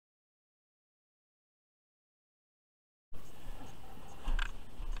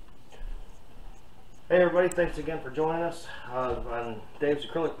Hey everybody, thanks again for joining us on Dave's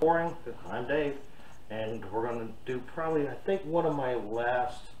Acrylic Pouring. I'm Dave, and we're going to do probably, I think, one of my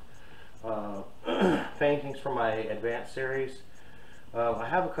last paintings from my advanced series. I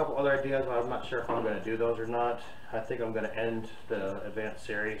have a couple other ideas, but I'm not sure if I'm going to do those or not. I think I'm going to end the advanced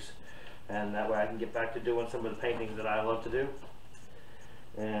series, and that way I can get back to doing some of the paintings that I love to do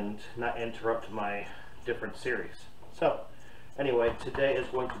and not interrupt my different series. So anyway, today is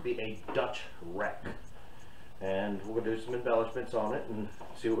going to be a Dutch wreck, and we're going to do some embellishments on it and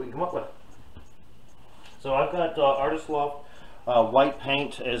see what we can come up with. So I've got Artist Loft white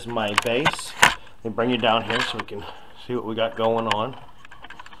paint as my base. Let me bring you down here so we can see what we got going on.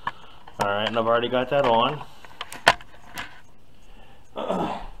 Alright, and I've already got that on.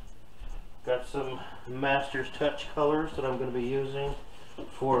 Got some Master's Touch colors that I'm going to be using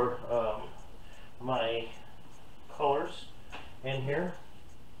for my colors in here.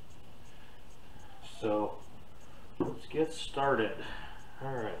 So let's get started.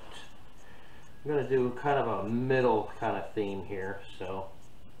 Alright, I'm going to do kind of a middle kind of theme here, so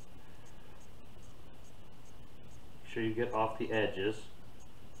make sure you get off the edges.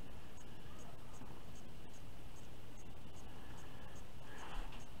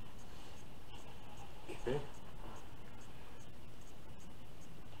 Okay.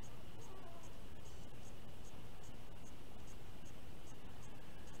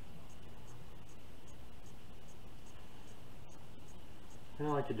 I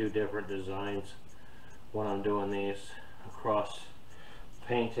like to do different designs when I'm doing these across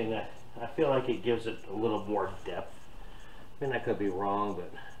painting. I feel like it gives it a little more depth. I mean, I could be wrong,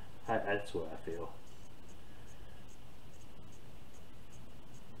 but that's what I feel.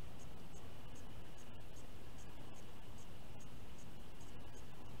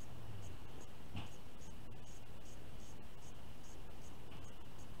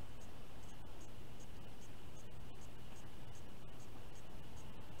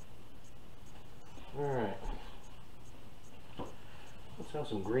 Alright, let's have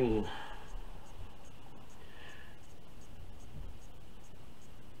some green.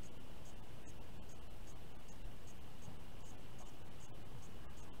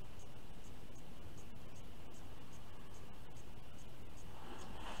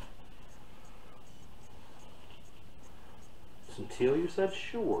 Some teal, you said?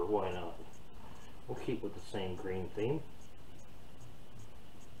 Sure, why not? We'll keep with the same green theme.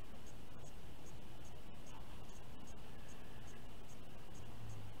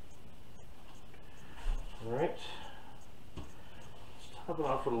 Alright, let's top it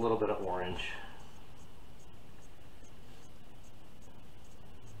off with a little bit of orange.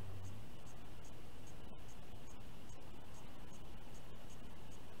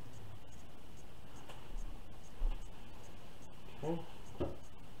 Okay.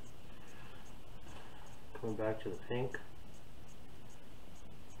 Coming back to the pink.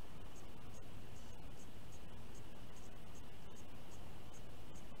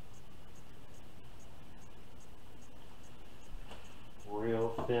 Real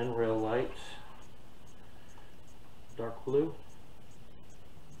thin, real light, dark blue.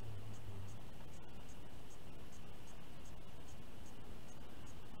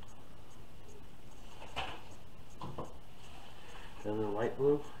 And then light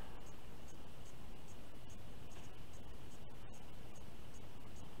blue.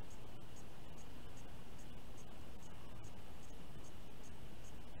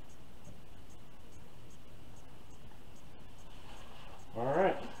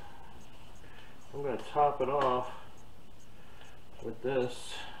 Alright, I'm going to top it off with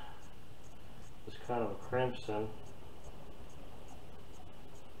this kind of a crimson.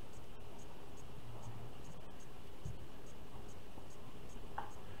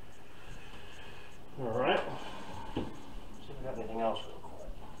 Alright, see if we got anything else real quick.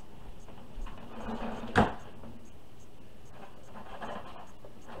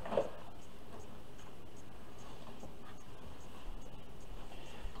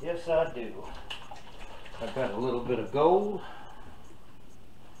 Yes, I do. I've got a little bit of gold.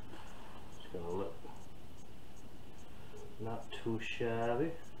 It's going to look not too shabby.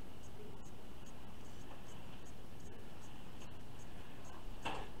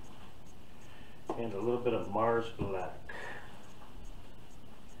 And a little bit of Mars Black.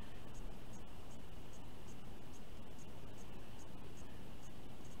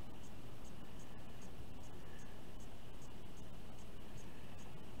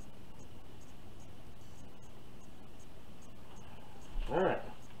 Alright,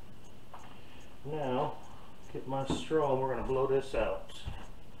 now get my straw and we're going to blow this out.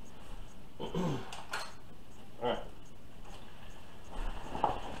 Alright.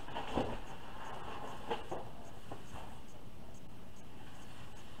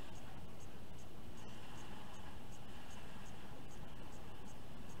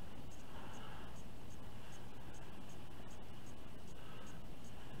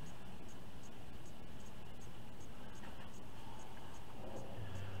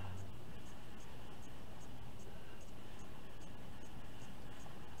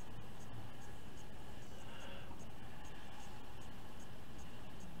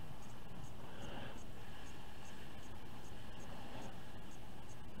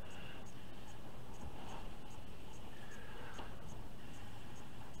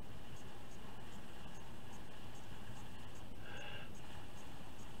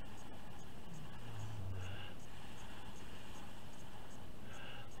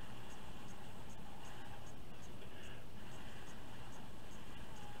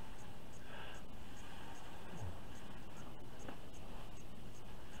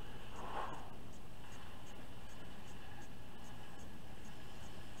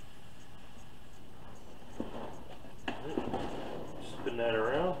 that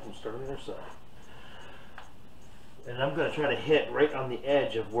around and start on the other side. And I'm going to try to hit right on the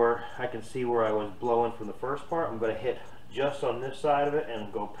edge of where I can see where I was blowing from the first part. I'm going to hit just on this side of it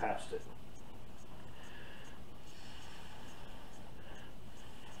and go past it.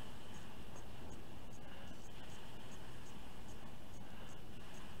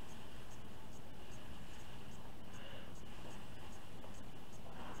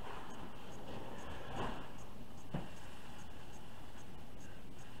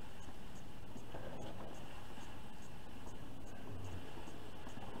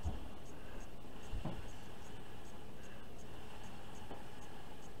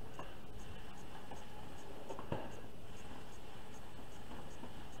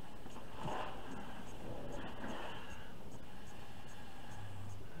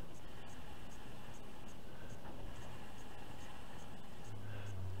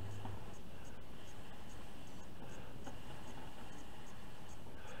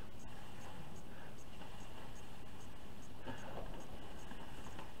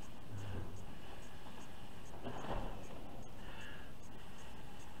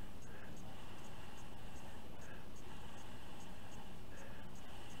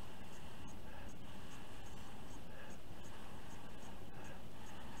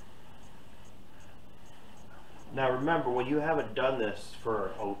 Now remember, when you haven't done this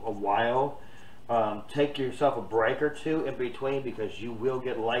for a while, take yourself a break or two in between, because you will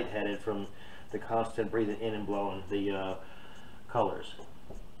get lightheaded from the constant breathing in and blowing the colors.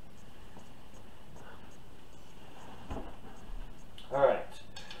 Alright,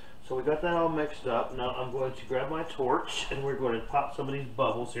 so we got that all mixed up. Now I'm going to grab my torch and we're going to pop some of these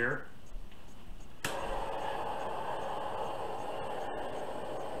bubbles here.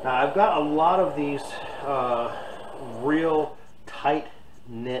 Now I've got a lot of these real tight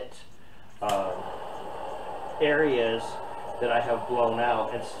knit areas that I have blown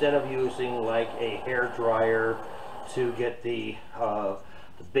out, instead of using like a hair dryer to get the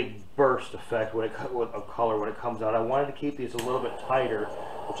big burst effect of color when it comes out. I wanted to keep these a little bit tighter,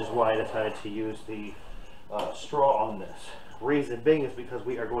 which is why I decided to use the straw on this. Reason being is because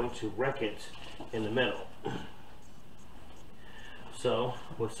we are going to wreck it in the middle. So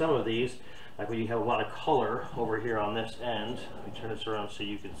with some of these, like when you have a lot of color over here on this end, let me turn this around so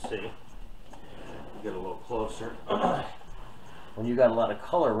you can see. Get a little closer. When you got a lot of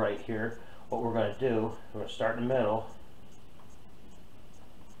color right here, what we're going to do, we're going to start in the middle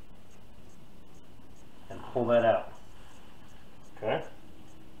and pull that out. Okay?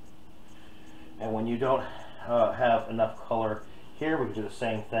 And when you don't have enough color here, we can do the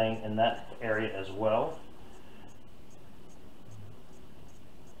same thing in that area as well.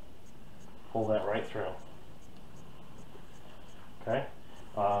 Pull that right through. Okay?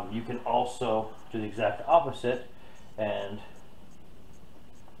 You can also do the exact opposite and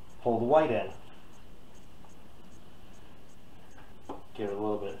pull the white in. Give it a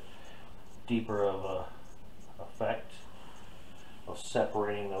little bit deeper of a effect of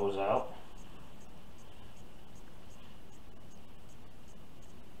separating those out.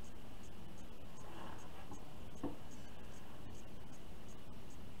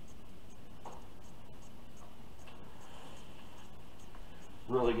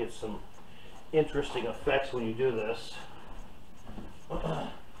 Really get some interesting effects when you do this.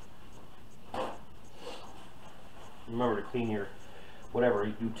 Remember to clean your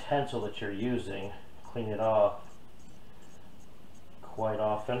whatever utensil that you're using, clean it off quite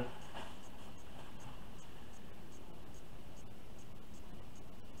often.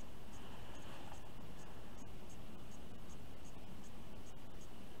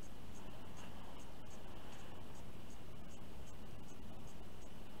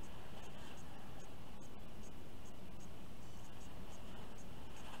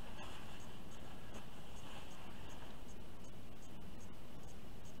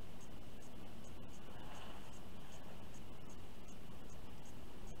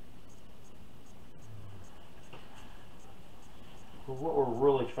 What we're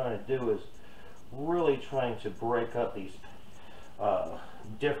really trying to do is really trying to break up these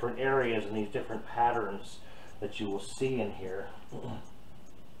different areas and these different patterns that you will see in here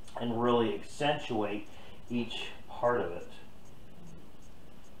and really accentuate each part of it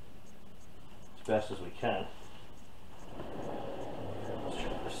as best as we can. Let's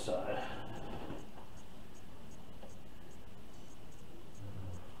try this side.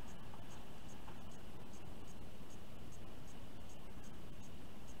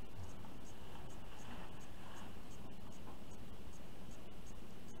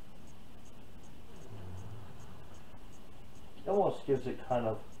 Almost gives it kind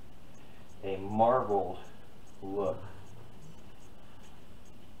of a marbled look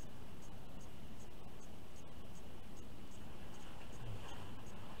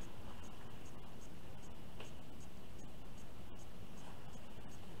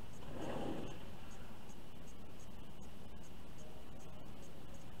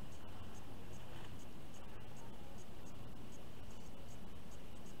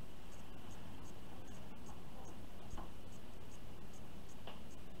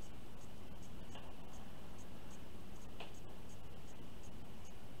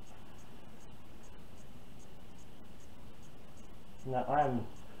Now I'm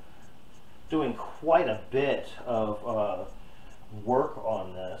doing quite a bit of work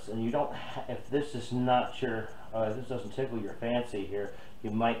on this, and you don't if this is not your if this doesn't tickle your fancy here, you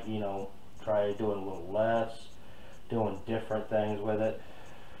might, you know, try doing a little less, doing different things with it.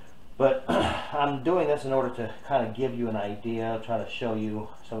 But I'm doing this in order to kind of give you an idea, trying to show you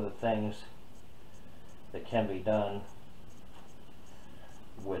some of the things that can be done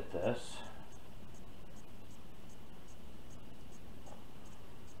with this.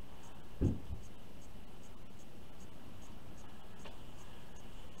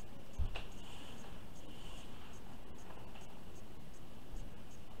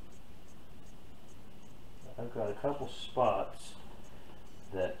 I've got a couple spots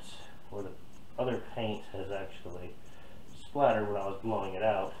that where the other paint has actually splattered when I was blowing it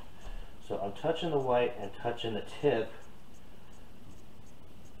out. So I'm touching the white and touching the tip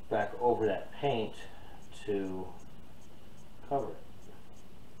back over that paint to cover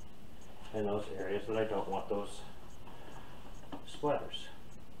it in those areas that I don't want those splatters.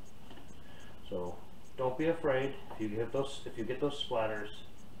 So don't be afraid if you get those splatters.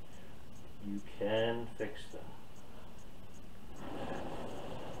 You can fix them.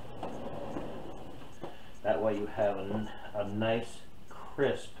 That way you have a nice,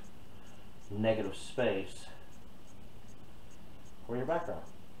 crisp, negative space for your background.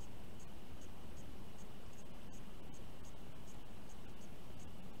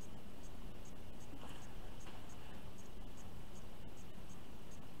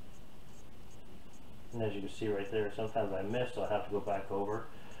 And as you can see right there, sometimes I miss, so I have to go back over.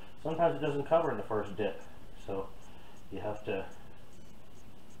 Sometimes it doesn't cover in the first dip, so you have to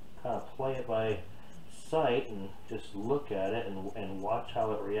kind of play it by sight and just look at it and watch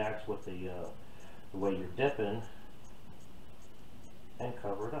how it reacts with the way you're dipping, and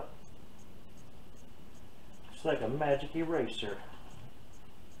cover it up. It's like a magic eraser.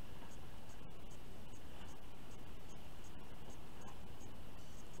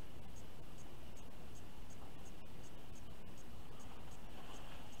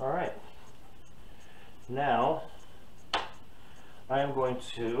 Alright, now I am going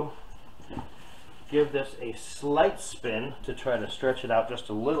to give this a slight spin to try to stretch it out just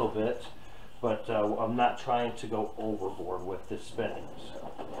a little bit, but I'm not trying to go overboard with this spinning.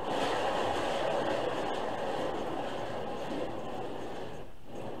 So.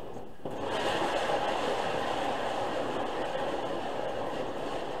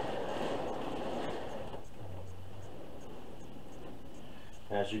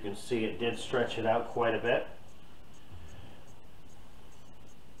 As you can see, it did stretch it out quite a bit.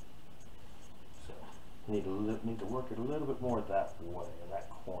 So need to work it a little bit more that way, in that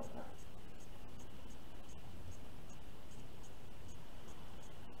corner.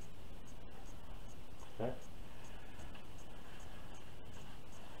 Okay.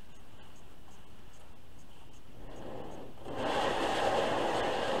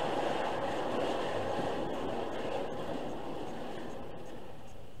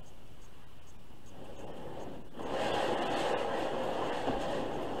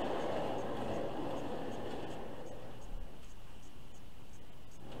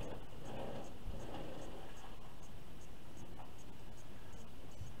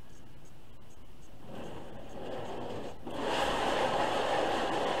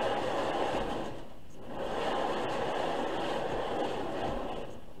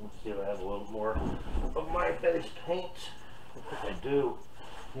 Base paint. I think I do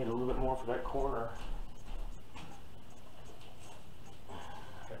need a little bit more for that corner.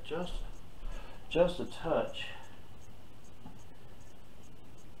 Just a touch.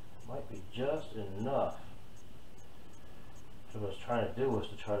 Might be just enough. What I was trying to do was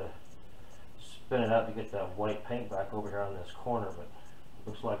to try to spin it out to get that white paint back over here on this corner, but it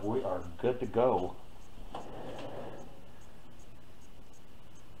looks like we are good to go.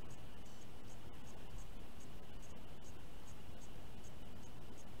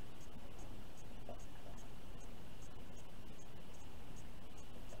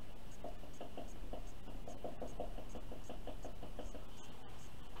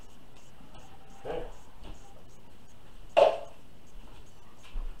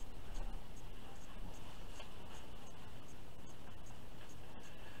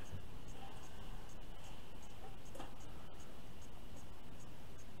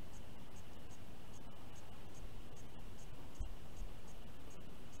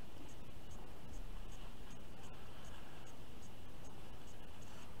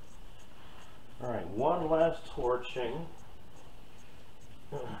 Alright, one last torching.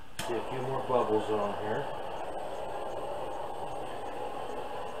 See a few more bubbles on here.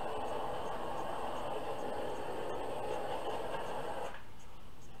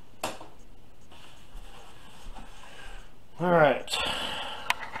 Alright,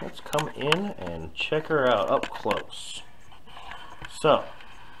 let's come in and check her out up close. So,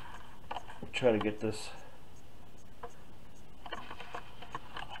 try to get this.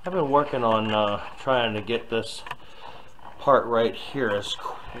 I've been working on trying to get this part right here as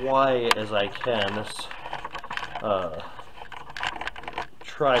quiet as I can. This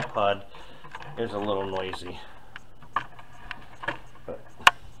tripod is a little noisy, but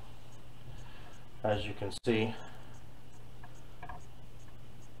as you can see,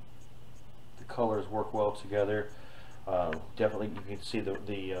 the colors work well together. Definitely you can see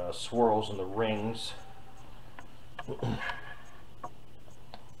the swirls and the rings.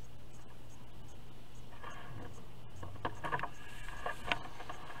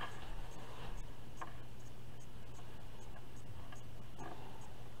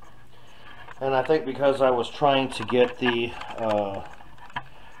 And I think because I was trying to get the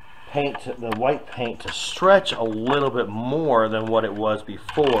white paint to stretch a little bit more than what it was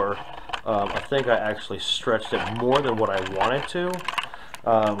before, I think I actually stretched it more than what I wanted to,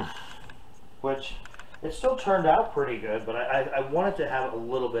 which it still turned out pretty good, but I wanted to have a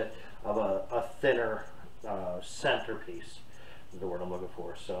little bit of a thinner centerpiece, is the word I'm looking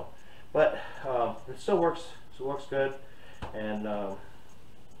for. So, but it still works. It works good, and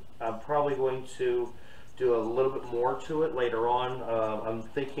I'm probably going to do a little bit more to it later on. I'm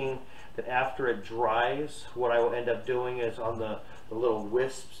thinking that after it dries, what I will end up doing is on the little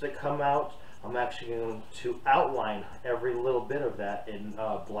wisps that come out, I'm actually going to outline every little bit of that in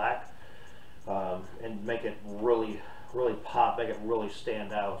black, and make it really pop, make it really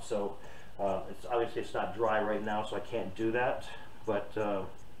stand out. So it's obviously it's not dry right now, so I can't do that, but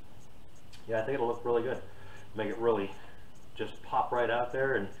yeah, I think it'll look really good. Make it really just pop right out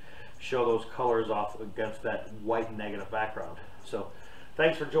there and show those colors off against that white negative background. So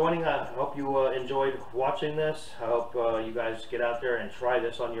thanks for joining. I hope you enjoyed watching this. I hope you guys get out there and try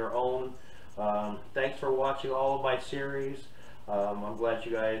this on your own. Thanks for watching all of my series. I'm glad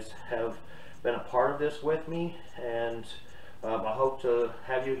you guys have been a part of this with me, and I hope to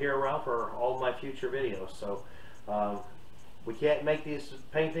have you here around for all of my future videos. So we can't make these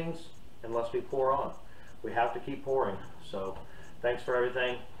paintings unless we pour on. We have to keep pouring. So thanks for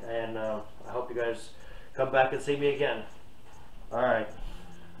everything, and I hope you guys come back and see me again. All right.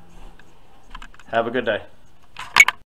 Have a good day.